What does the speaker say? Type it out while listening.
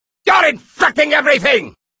You're infecting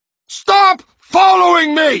everything! Stop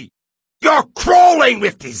following me! You're crawling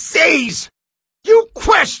with disease! You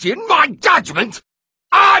question my judgment?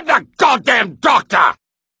 I'm the goddamn doctor!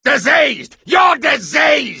 Diseased! You're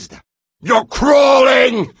diseased! You're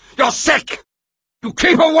crawling! You're sick! You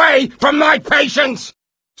keep away from my patients!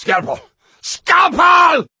 Scalpel!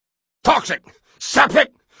 Scalpel! Toxic!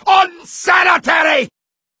 Septic! Unsanitary!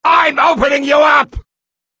 I'm opening you up!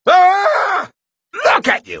 Ah! Look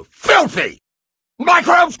at you! Filthy!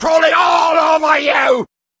 Microbes crawling all over you!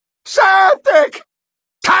 Septic!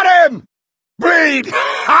 Cut him! Bleed!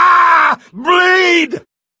 Ah! Bleed!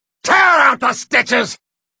 Tear out the stitches!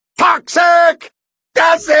 Toxic!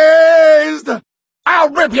 Diseased! I'll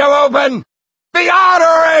rip you open! The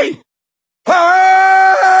artery!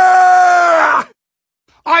 Ah!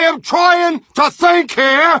 I am trying to think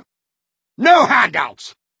here! No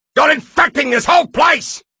handouts! You're infecting this whole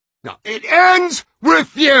place! Now, it ends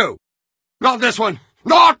with you! Not this one!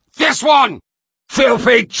 Not this one!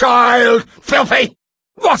 Filthy child! Filthy!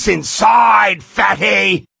 What's inside,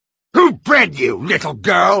 fatty? Who bred you, little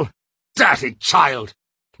girl? Dirty child!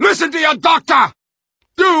 Listen to your doctor!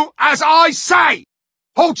 Do as I say!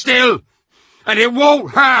 Hold still, and it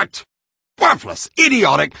won't hurt! Worthless,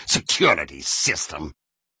 idiotic security system.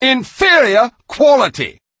 Inferior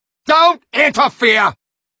quality. Don't interfere!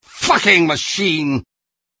 Fucking machine!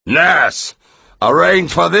 Nurse,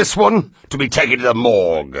 arrange for this one to be taken to the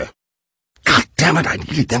morgue. God damn it, I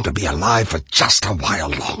needed them to be alive for just a while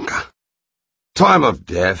longer. Time of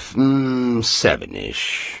death,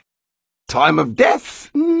 7-ish. Time of death,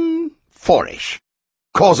 4-ish.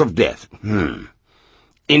 Cause of death,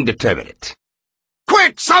 indeterminate.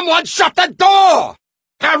 Quick, someone shut the door!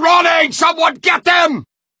 They're running! Someone get them!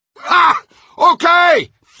 Ha! Okay,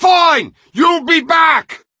 fine, you'll be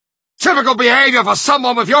back! Typical behavior for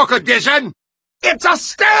someone with your condition! It's a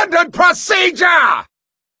standard procedure!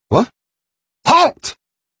 What? Halt!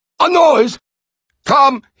 A noise!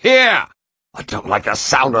 Come here! I don't like the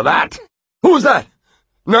sound of that. Who's that?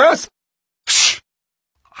 Nurse? Shh!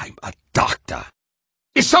 I'm a doctor.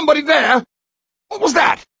 Is somebody there? What was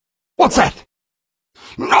that? What's that?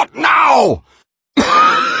 Not now!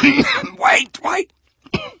 Wait.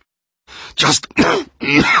 Just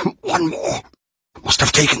one more. Must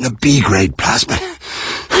have taken the B-grade plasma.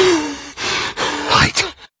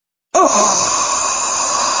 Light. Oh,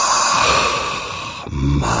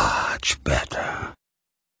 much better.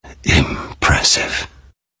 Impressive.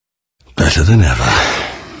 Better than ever.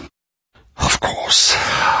 Of course.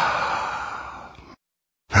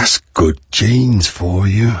 That's good genes for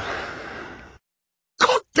you.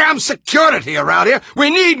 Goddamn security around here!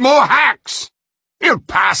 We need more hacks! You'll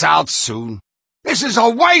pass out soon. This is a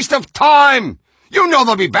waste of time! You know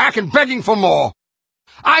they'll be back and begging for more.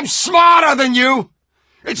 I'm smarter than you!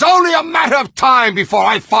 It's only a matter of time before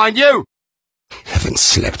I find you! Haven't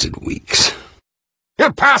slept in weeks.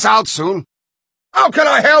 You'll pass out soon. How can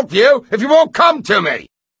I help you if you won't come to me?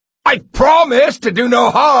 I promised to do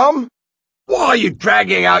no harm. Why are you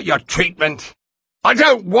dragging out your treatment? I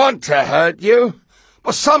don't want to hurt you,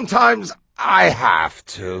 but sometimes I have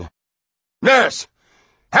to. Nurse,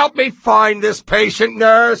 help me find this patient,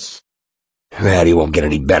 nurse. Well, he won't get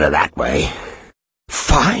any better that way.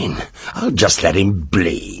 Fine, I'll just let him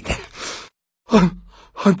bleed. I'm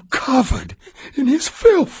covered in his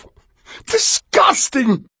filth.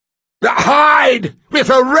 Disgusting! Hide with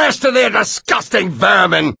the rest of their disgusting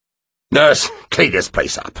vermin! Nurse, clean this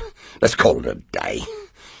place up. Let's call it a day.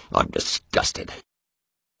 I'm disgusted.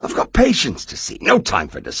 I've got patients to see. No time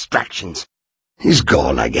for distractions. He's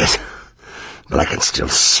gone, I guess. But I can still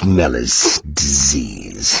smell his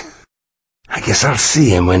disease. I guess I'll see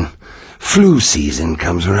him when flu season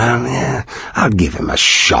comes around. Yeah, I'll give him a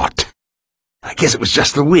shot. I guess it was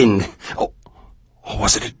just the wind. Or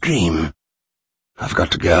was it a dream? I've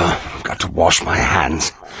got to go. I've got to wash my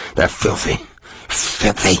hands. They're filthy.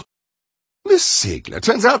 Filthy. Miss Ziegler,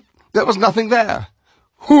 turns out there was nothing there.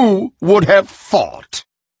 Who would have thought?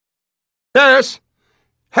 Nurse,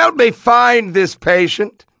 help me find this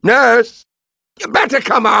patient. Nurse, you better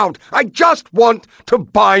come out. I just want to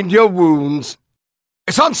bind your wounds.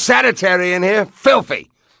 It's unsanitary in here. Filthy.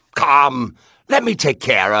 Come, let me take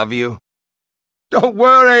care of you. Don't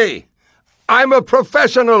worry. I'm a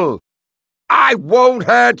professional. I won't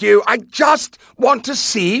hurt you. I just want to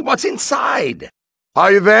see what's inside.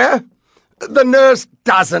 Are you there? The nurse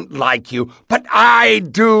doesn't like you, but I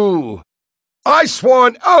do. I swore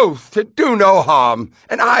an oath to do no harm,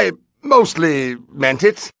 and I mostly meant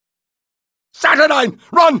it. Saturnine,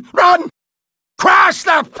 run, run! Crush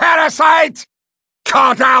the parasite!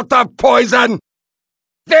 Cut out the poison!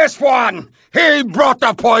 This one! He brought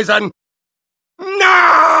the poison!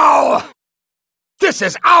 No! This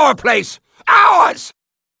is our place! Ours!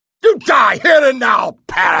 You die here and now,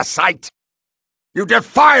 parasite! You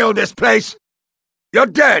defile this place! You're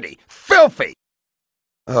dirty, filthy!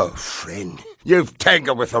 Oh, friend, you've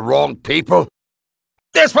tangled with the wrong people.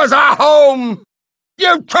 This was our home!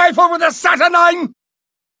 You trifle with the Saturnine!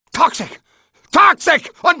 Toxic! Toxic!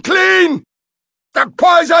 Unclean! The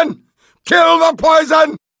poison! Kill the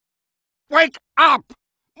poison! Wake up!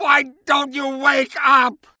 Why don't you wake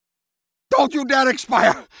up? Don't you dare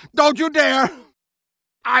expire! Don't you dare!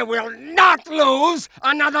 I will not lose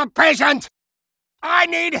another patient! I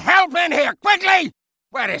need help in here, quickly!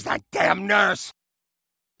 Where is that damn nurse?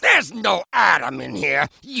 There's no Adam in here,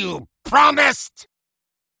 you promised!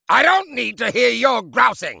 I don't need to hear your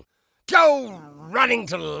grousing. Go running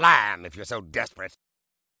to Lamb if you're so desperate.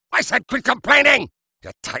 I said quit complaining!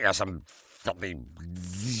 You tiresome, filthy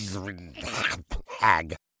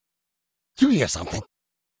hag. You hear something?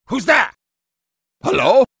 Who's there?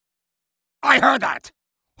 Hello? I heard that.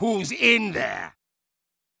 Who's in there?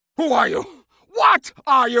 Who are you? What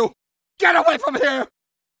are you? Get away from here!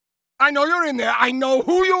 I know you're in there. I know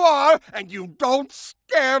who you are, and you don't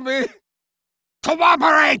scare me.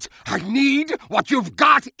 Cooperate! I need what you've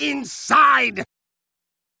got inside!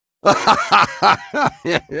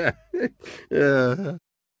 Yeah.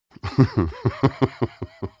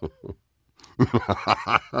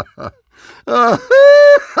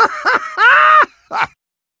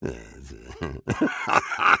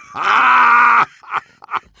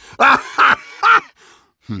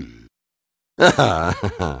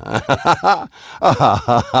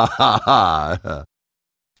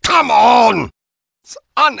 Come on! It's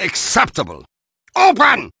unacceptable!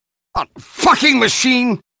 Open! A fucking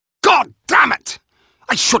machine! God damn it!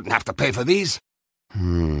 I shouldn't have to pay for these.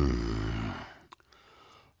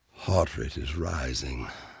 Heart rate is rising.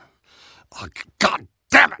 Oh, God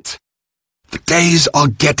damn it! The days are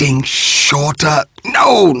getting shorter.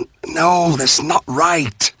 No, that's not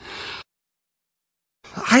right.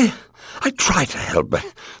 I try to help, but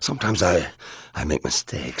sometimes I make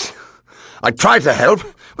mistakes. I try to help,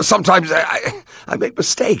 but sometimes I make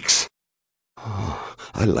mistakes. Oh,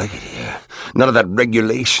 I like it here. None of that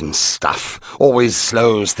regulation stuff always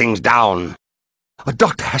slows things down. A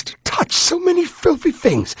doctor has to touch so many filthy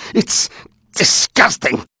things. It's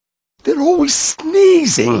disgusting. They're always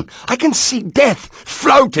sneezing. I can see death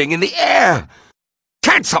floating in the air.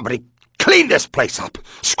 Can't somebody clean this place up?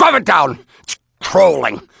 Scrub it down. It's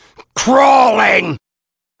crawling. Crawling!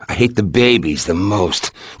 I hate the babies the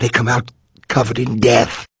most. They come out covered in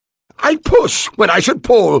death. I push when I should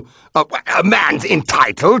pull. A man's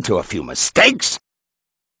entitled to a few mistakes.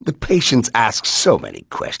 The patients ask so many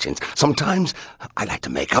questions. Sometimes I like to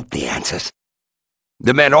make up the answers.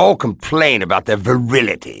 The men all complain about their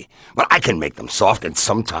virility. Well, I can make them soft, and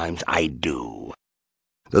sometimes I do.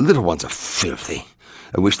 The little ones are filthy.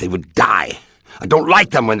 I wish they would die. I don't like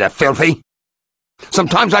them when they're filthy.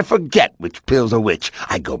 Sometimes I forget which pills are which.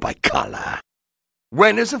 I go by color.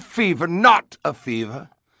 When is a fever not a fever?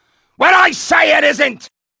 When I say it isn't!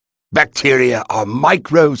 Bacteria are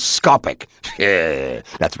microscopic. Yeah,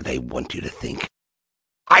 that's what they want you to think.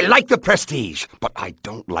 I like the prestige, but I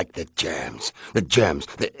don't like the germs. The germs,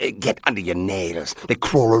 they get under your nails. They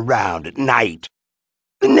crawl around at night.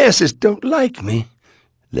 The nurses don't like me.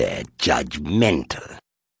 They're judgmental.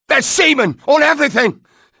 There's semen on everything!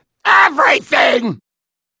 Everything!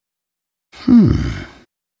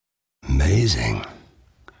 Amazing.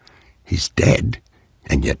 He's dead,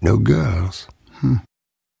 and yet no girls.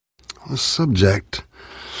 The subject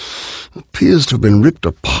appears to have been ripped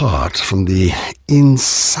apart from the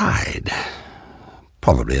inside.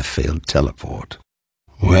 Probably a failed teleport.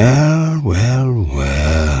 Well.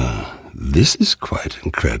 This is quite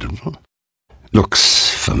incredible.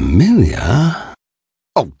 Looks familiar.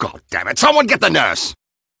 Oh, God damn it! Someone get the nurse!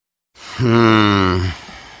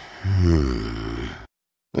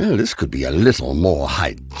 Well, this could be a little more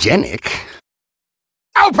hygienic.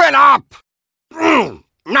 Open up!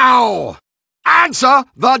 Now! Answer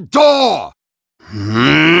the door!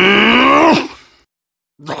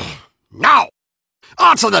 Now!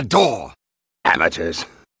 Answer the door! Amateurs.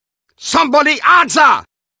 Somebody answer!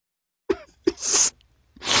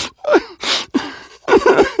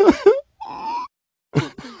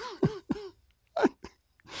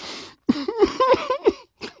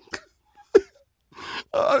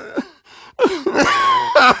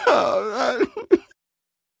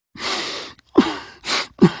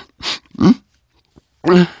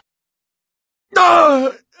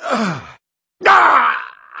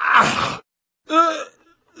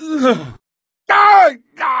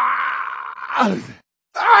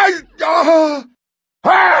 Ah!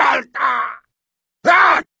 Ah!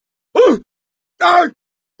 Ah! Ah!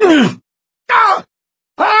 Ah!